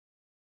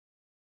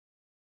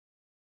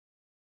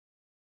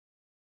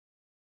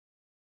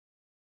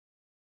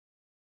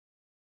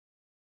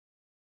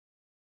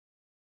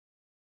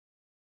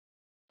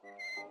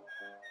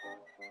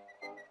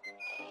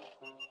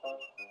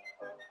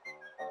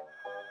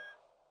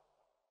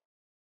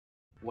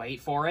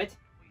Wait for it.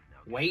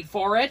 Wait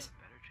for it.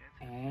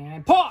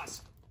 And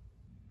pause!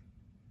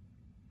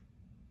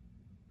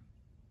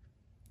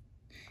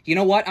 You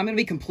know what? I'm gonna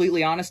be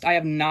completely honest. I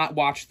have not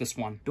watched this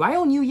one. Do I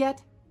own you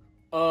yet?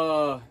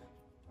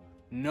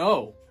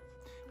 No.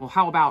 Well,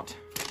 how about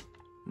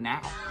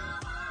now?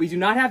 We do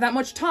not have that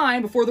much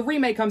time before the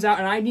remake comes out,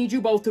 and I need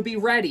you both to be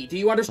ready. Do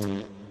you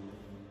understand?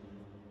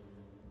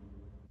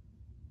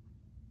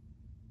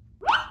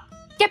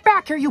 Get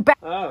back here, you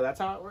Oh, that's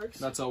how it works?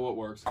 That's how it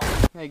works.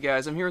 Hey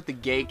guys, I'm here with the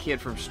gay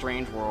kid from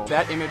Strange World.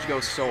 That image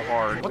goes so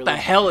hard. What the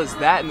hell is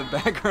that in the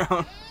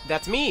background?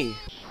 That's me.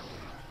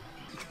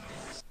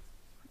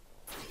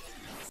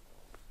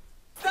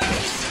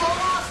 He's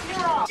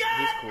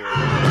cool.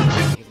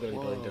 He's literally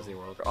building Disney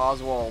World.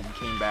 Oswald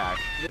came back.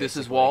 This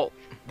is Walt.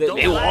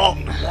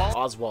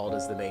 Oswald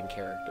is the main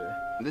character.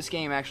 This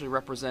game actually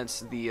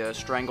represents the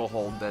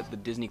stranglehold that the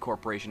Disney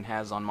Corporation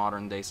has on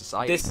modern day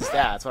society.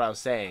 That's what I was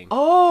saying.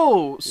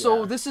 Oh,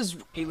 so this is...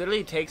 He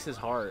literally takes his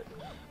heart.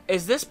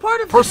 Is this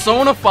part of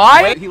Persona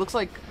 5? He looks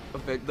like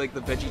like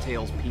the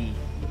VeggieTales P.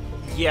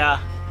 Yeah.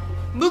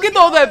 Look at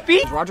all that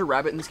beat! Is Roger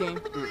Rabbit in this game?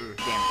 Damn it.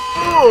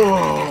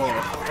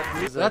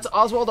 Oh. That's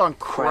Oswald on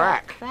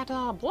crack. That,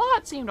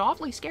 blood seemed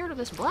awfully scared of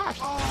this brush.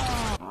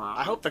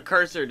 I hope the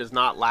cursor does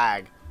not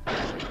lag.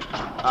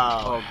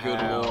 Oh, good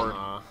lord.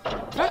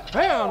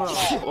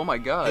 Oh my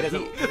god.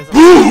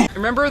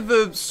 Remember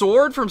the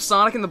sword from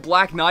Sonic and the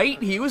Black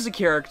Knight? He was a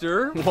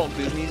character. Walt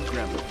Disney's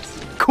Gremlins.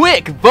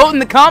 Quick, vote in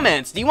the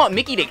comments. Do you want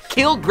Mickey to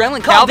kill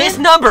Gremlin Call Calvin? this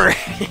number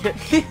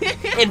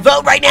and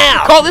vote right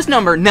now. Call this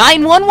number,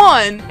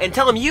 911. And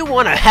tell him you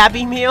want a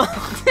Happy Meal.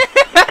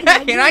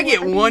 Can I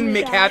get one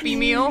McHappy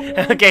Meal?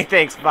 Okay,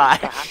 thanks, bye.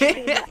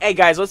 Hey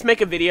guys, let's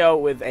make a video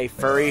with a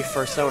furry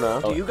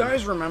fursona. Do you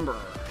guys remember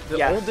the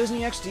Yeah. old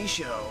Disney XD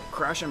show,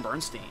 Crash and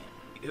Bernstein?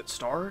 It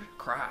starred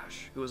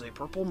Crash, who was a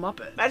purple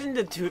Muppet. Imagine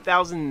the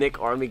 2000 Nick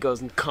Army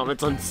goes and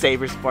comments on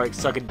Saber Spark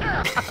sucking.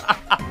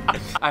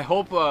 I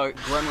hope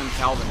Gremlin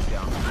Calvin's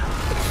down.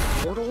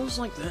 Portals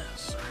like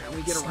this, and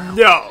we get around.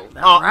 No.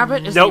 That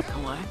rabbit is nope.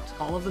 collect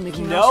all of the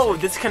Mickey Mouse. No,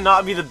 this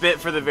cannot be the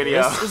bit for the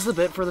video. This is the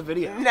bit for the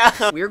video.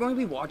 No. We are going to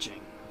be watching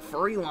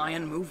Furry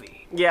Lion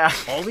Movie. Yeah.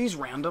 All these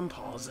random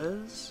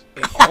pauses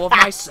in all of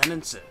my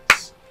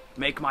sentences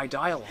make my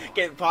dialogue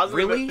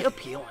really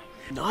appealing.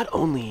 Not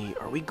only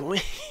are we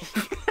going...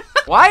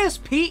 Why is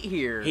Pete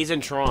here? He's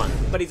in Tron,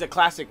 but he's a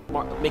classic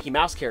Mickey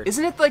Mouse character.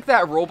 Isn't it like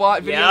that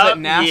robot video that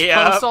Nash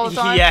posts all the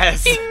time?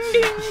 Yes.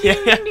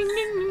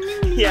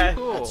 Yeah.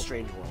 Cool. That's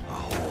Strange World.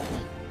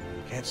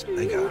 This doesn't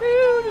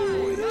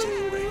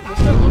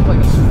look like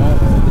a small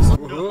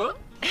world.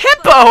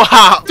 Hippo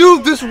hop!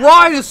 Dude, this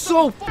ride is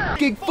so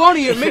fucking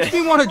funny. It makes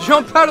me want to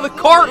jump out of the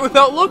cart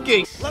without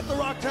looking. Let the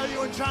rock tell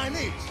you in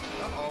Chinese.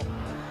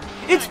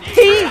 It's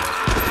Pete.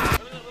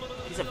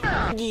 He's a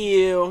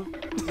you.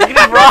 Look at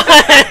him run!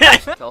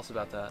 Tell us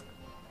about that.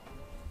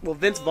 Well,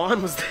 Vince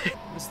Vaughn was there.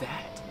 What's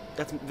that?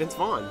 That's Vince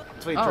Vaughn.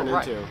 That's what he turned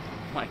into. Oh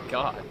my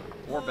god.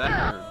 More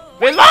better.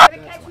 Vince Vaughn!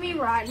 Catch me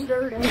riding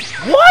dirty.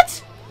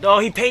 What? No,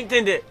 he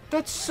painted it.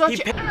 That's such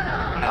a...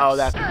 Oh,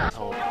 that's...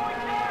 Oh.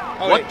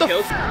 What the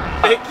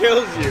It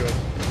kills you.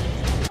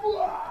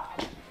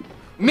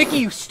 Mickey,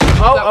 you stupid.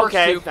 Oh, that works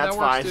okay, too. that's that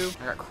works fine. Too.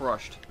 I got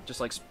crushed. Just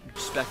like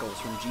Speckles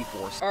from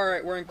G-Force.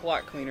 Alright, we're in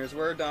clock cleaners.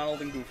 Where are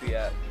Donald and Goofy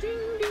at? Ding,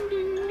 ding,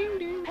 ding, ding,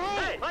 ding.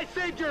 Hey, I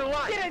saved your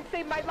life. You didn't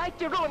save my life,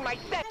 you ruined my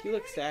set. You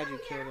look sad you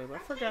killed him. I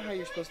forgot how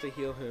you're supposed to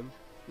heal him.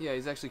 Yeah,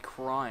 he's actually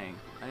crying.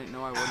 I didn't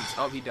know I wouldn't.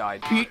 Oh, he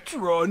died.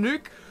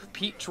 Pete-tronic.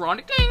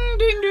 Pete-tronic. Ding,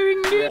 ding,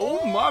 ding, ding.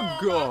 Oh my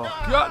god.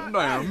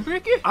 Goddamn,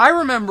 Mickey. I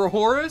remember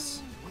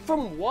Horace.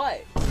 From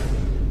what?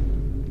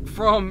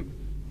 From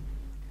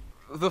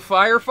the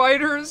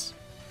firefighters?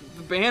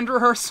 The band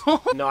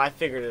rehearsal? No, I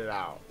figured it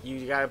out.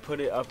 You gotta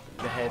put it up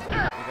the head.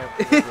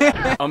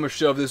 I'm gonna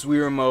shove this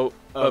Wii remote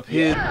up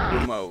his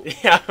remote.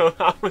 Yeah,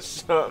 I'm gonna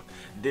shove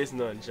this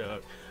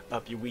nunchuck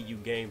up your Wii U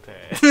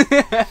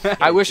gamepad.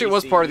 I wish it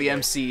was part of the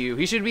MCU.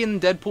 He should be in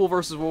Deadpool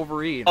vs.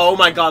 Wolverine. Oh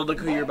my god, look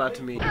who you're about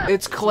to meet.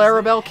 It's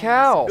Clarabelle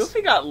Cow.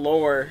 Goofy got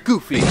lore.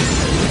 Goofy.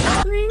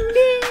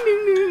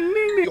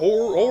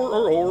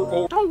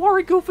 Don't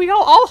worry, Goofy.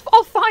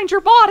 I'll find your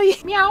body.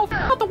 Meow.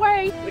 Out the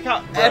way. Look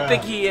how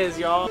epic he is,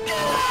 y'all.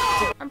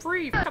 I'm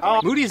free.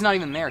 Moody's not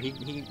even there.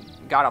 He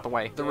got out the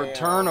way. The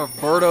return of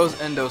Birdo's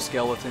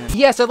endoskeleton.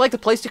 Yes, I'd like the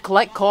place to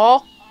collect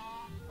call.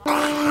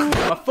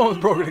 My phone's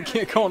broken. I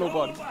can't call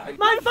nobody.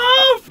 My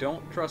phone!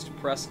 Don't trust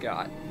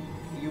Prescott.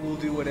 You will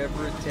do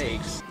whatever it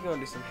takes. You're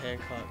gonna do some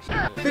Hancock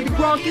shit. Baby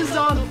Gronk is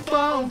on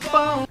the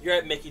phone. You're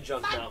at Mickey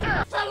Junk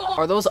now.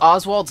 Are those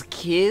Oswald's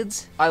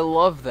kids? I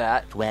love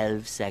that.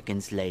 12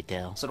 seconds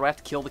later. So do I have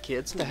to kill the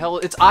kids? What the hell?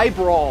 It's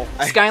Eyebrawl.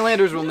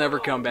 Skylanders will never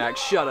come back.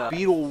 Shut up.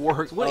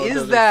 Beetleworks. What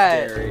is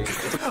that?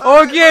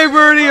 Okay,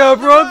 Bertie, I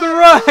brought the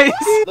rice.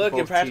 Look,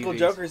 Both Impractical TVs.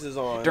 Jokers is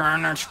on. Dude,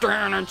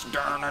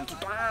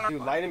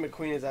 Lightning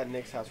McQueen is at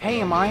Nick's house. Hey,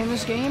 am I in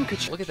this game?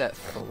 Look at that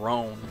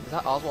throne. Is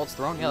that Oswald's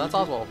throne? Yeah, that's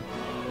Oswald.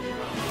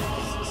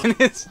 And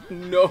his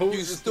nose.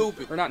 You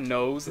stupid. Or not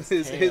nose.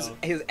 His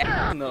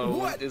ass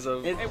nose is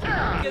a.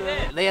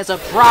 There's a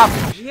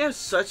problem. She has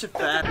such a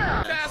fat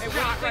ass.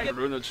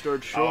 Then it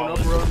starts showing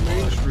up around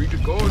Main Street to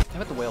go.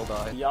 Damn it, the whale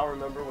died. Y'all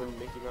remember when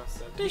Mickey Mouse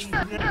said,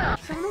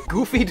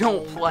 Goofy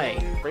don't play.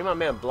 bring my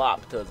man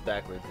Blop till it's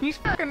backwards. He's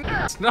fucking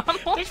not.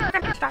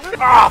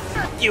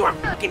 Oh, you are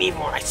fucking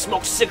evil. I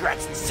smoke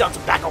cigarettes and sell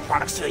tobacco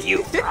products to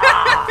you.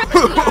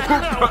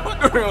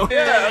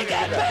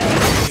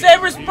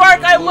 Saber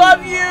Spark, I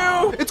love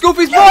you! It's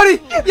Goofy's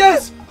body!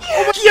 Yes!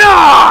 Oh my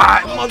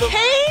god! Mother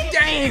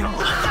Damn!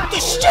 the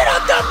shit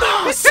out the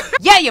mouse!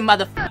 Yeah, you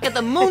motherfucker,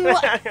 the moon.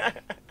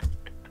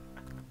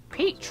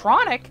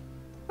 Peatronic?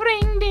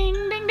 Ring ding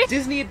ding ding.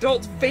 Disney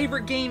adults'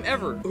 favorite game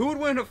ever. Who would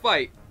win a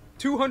fight?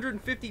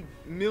 250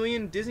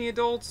 million Disney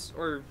adults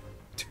or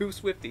 2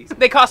 Swifties?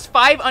 They cost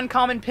 5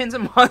 uncommon pins a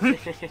month.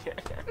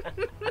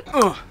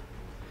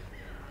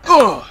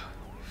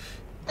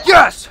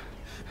 Yes!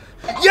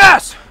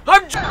 Yes!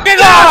 I'm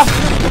off!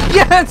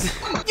 Yes!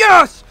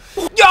 Yes!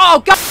 Yo,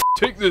 God!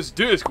 Take this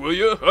disc, will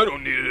you? I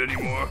don't need it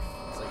anymore.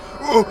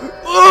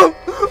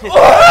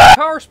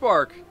 Power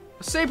Spark!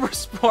 A Saber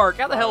Spark!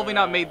 How the hell have we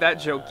not made that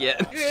joke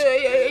yet?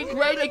 Is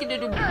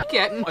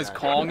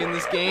Kong in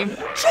this game?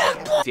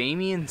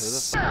 Damien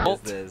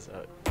Salt?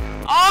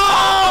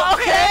 Oh,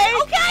 okay!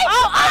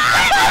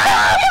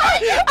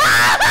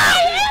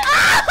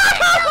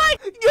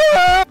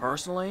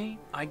 Personally,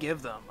 I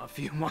give them a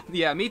few months.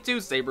 Yeah, me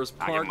too, Saber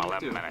Spark.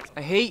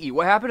 I hate you.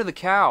 What happened to the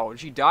cow? Did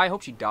she die? I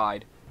hope she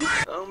died.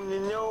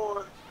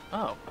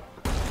 Oh.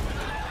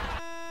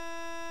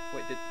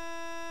 Wait, did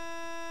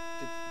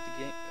the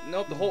game?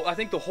 Nope. I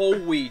think the whole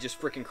Wii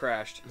just freaking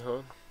crashed.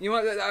 You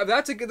know what?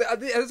 That's a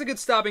good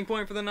stopping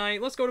point for the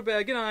night. Let's go to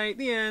bed. Good night.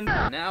 The end.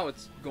 Now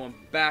it's going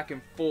back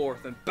and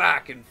forth and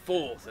back and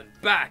forth and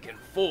back and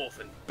forth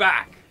and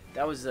back.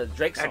 That was a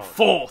Drake song. And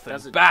forth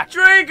and back.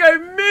 Drake, I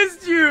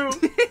missed you!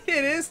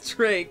 It is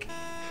Drake.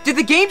 Did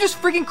the game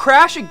just freaking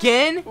crash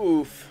again?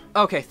 Oof.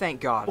 Okay,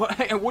 thank God.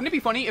 And wouldn't it be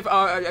funny if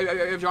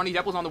Johnny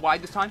Depp was on the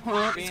wide this time?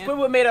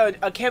 Squidward made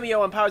a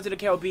cameo on Pirates of the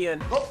Caribbean.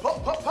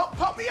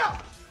 Pump me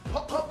up!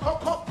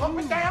 Pump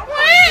me down!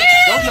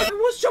 It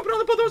was jumping on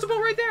the boat. There was a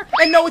boat right there.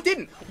 And no, it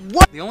didn't.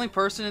 What? The only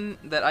person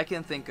that I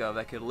can think of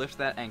that could lift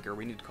that anchor,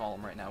 we need to call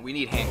him right now. We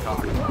need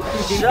Hancock.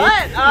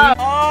 Shut up!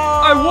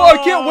 I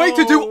can't wait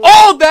to do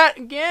all that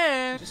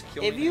again. Just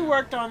kill me. If you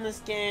worked on this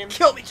game,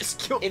 Kill me. Just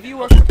kill me. if you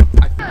worked,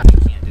 I fucking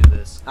can't do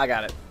this. I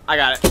got it.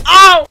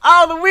 Oh!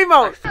 Oh, the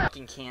Wiimote! I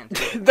fucking can't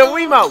do it. The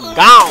Wiimote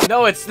gone.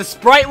 No, it's the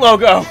Sprite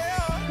logo.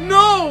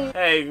 No!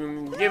 Hey,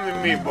 give me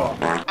meatball.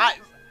 I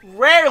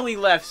rarely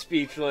left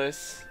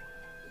speechless.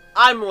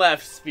 I'm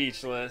left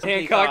speechless.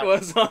 Hancock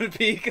was on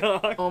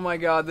Peacock. Oh my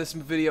God, this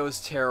video is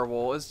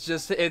terrible. It's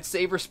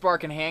Saber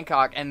Spark and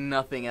Hancock and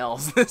nothing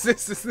else. This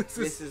is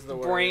the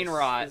brain worst.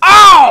 rot.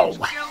 Oh,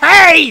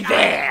 hey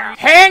there!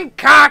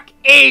 Hancock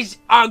is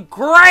a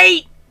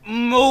great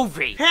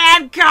movie.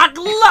 Hancock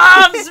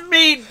loves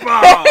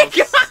meatballs.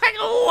 Hancock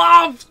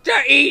loves to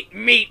eat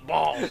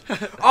meatballs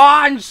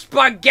on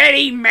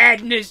Spaghetti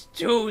Madness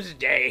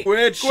Tuesday.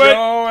 Quit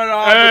showing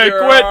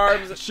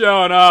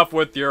off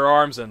with your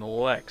arms and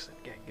legs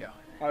and get going.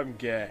 I'm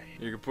gay.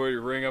 You can put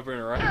your ring up in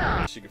her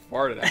ass. You can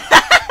fart it out.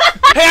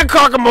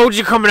 Hancock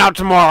emoji coming out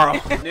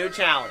tomorrow. New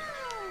challenge.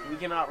 We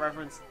cannot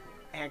reference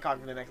Hancock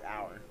for the next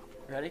hour.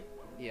 Ready?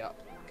 Yeah.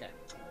 Okay.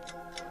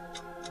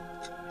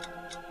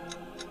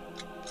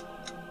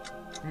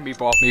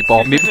 Meatball.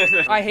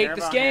 I hate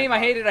this game. I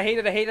hate it.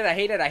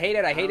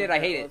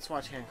 Let's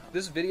watch Hancock.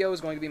 This video is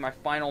going to be my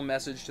final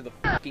message to the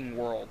fucking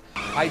world.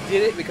 I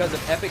did it because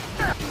of epic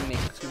fucking me.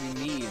 It's going to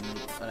be me in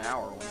an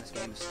hour when this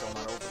game is still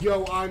not over.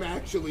 Yo, I'm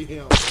actually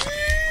him.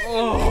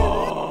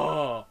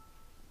 Oh.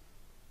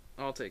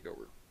 I'll take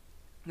over.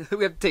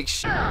 We have to take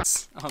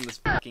shits on this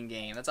fucking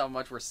game. That's how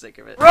much we're sick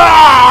of it.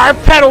 I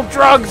peddle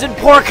drugs in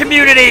poor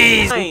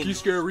communities! Spooky,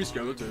 scary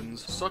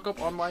skeletons. Suck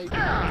up on my...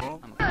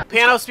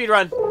 Piano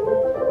speedrun.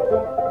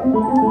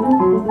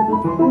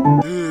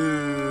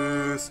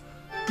 This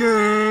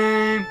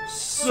game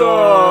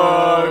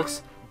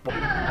sucks.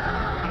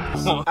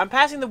 I'm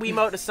passing the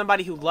Wiimote to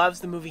somebody who loves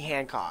the movie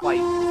Hancock.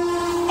 Like,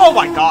 oh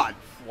my God.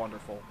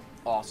 Wonderful.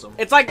 Awesome.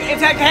 It's like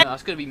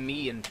That's gonna be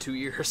me in 2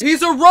 years.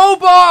 He's a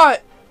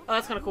robot! Oh,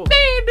 that's kind of cool.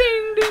 Ding,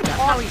 ding, ding. That's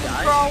how he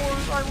dies.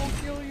 I will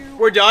kill you.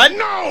 We're done?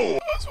 No!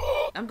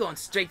 I'm going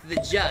straight to the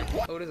jug.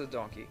 Oh, it is a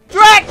donkey.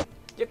 Drake!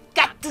 You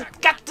got to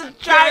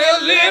try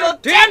a little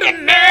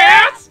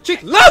tenderness!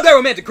 Chick, love that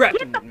romantic crap! No,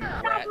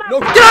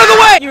 get out of the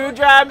way! You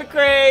drive me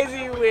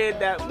crazy with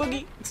that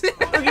boogie.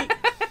 Boogie.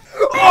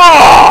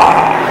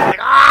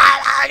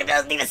 I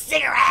just need a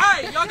cigarette.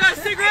 Hey, y'all got a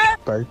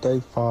cigarette? Birthday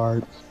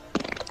fart.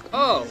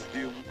 Oh.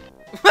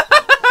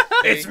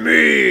 It's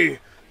me,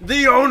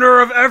 the owner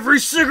of every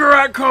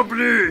cigarette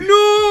company.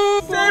 No!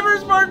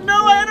 Saber's Mark,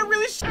 no, I had a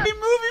really shitty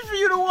movie for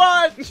you to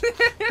watch.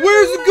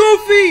 Where's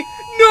Goofy?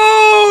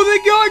 No, they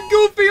got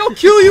Goofy. I'll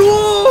kill you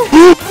all.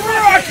 You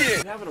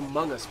have an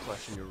Among Us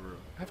plush in your room.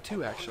 I have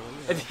 2 actually.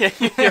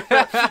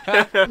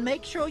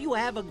 Make sure you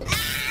have a...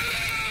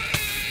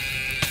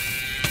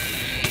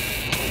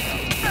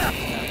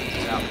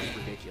 That was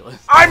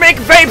ridiculous. I make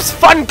vapes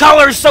fun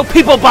colors so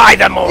people buy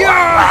them more.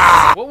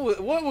 Yes!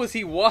 What was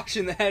he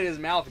watching that had his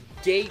mouth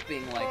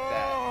gaping like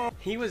that?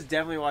 He was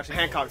definitely watching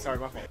Hancock. Sorry,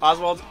 my fault.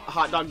 Oswald's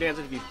hot dog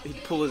dancer.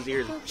 He'd pull his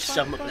ears and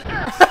shove them up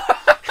there.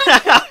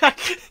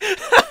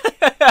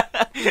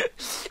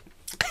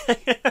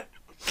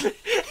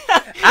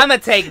 I'm gonna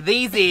take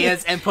these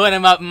ears and put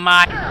them up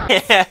my.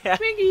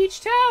 Swing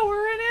each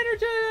tower and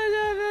enter.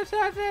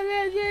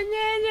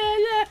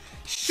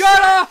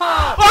 Shut up!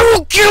 I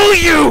will kill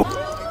you!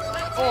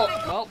 Oh,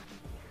 well.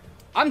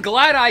 I'm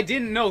glad I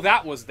didn't know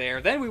that was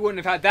there. Then we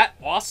wouldn't have had that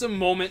awesome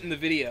moment in the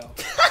video.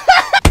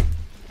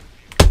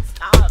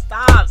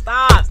 Stop.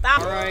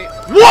 Alright.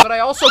 What? But I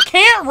also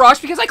can't rush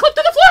because I clipped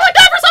to the floor like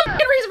that for some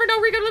reason for no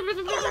reason.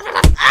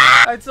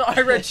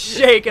 I read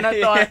shake and I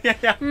thought,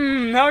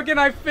 how can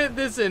I fit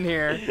this in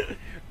here?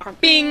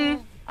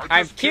 Bing!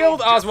 I've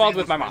killed Oswald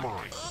with my mom.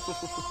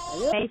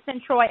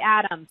 Mason Troy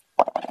Adams.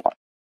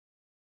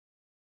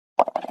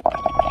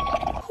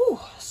 Whew,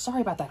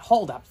 sorry about that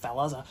holdup,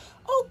 fellas.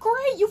 Oh,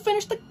 great, you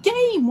finished the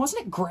game.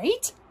 Wasn't it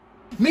great?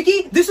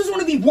 Mickey, this is one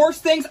of the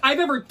worst things I've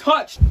ever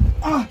touched.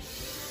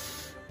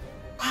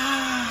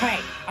 Hey,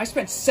 I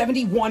spent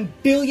 $71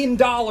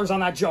 billion on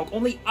that joke.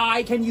 Only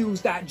I can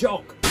use that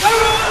joke.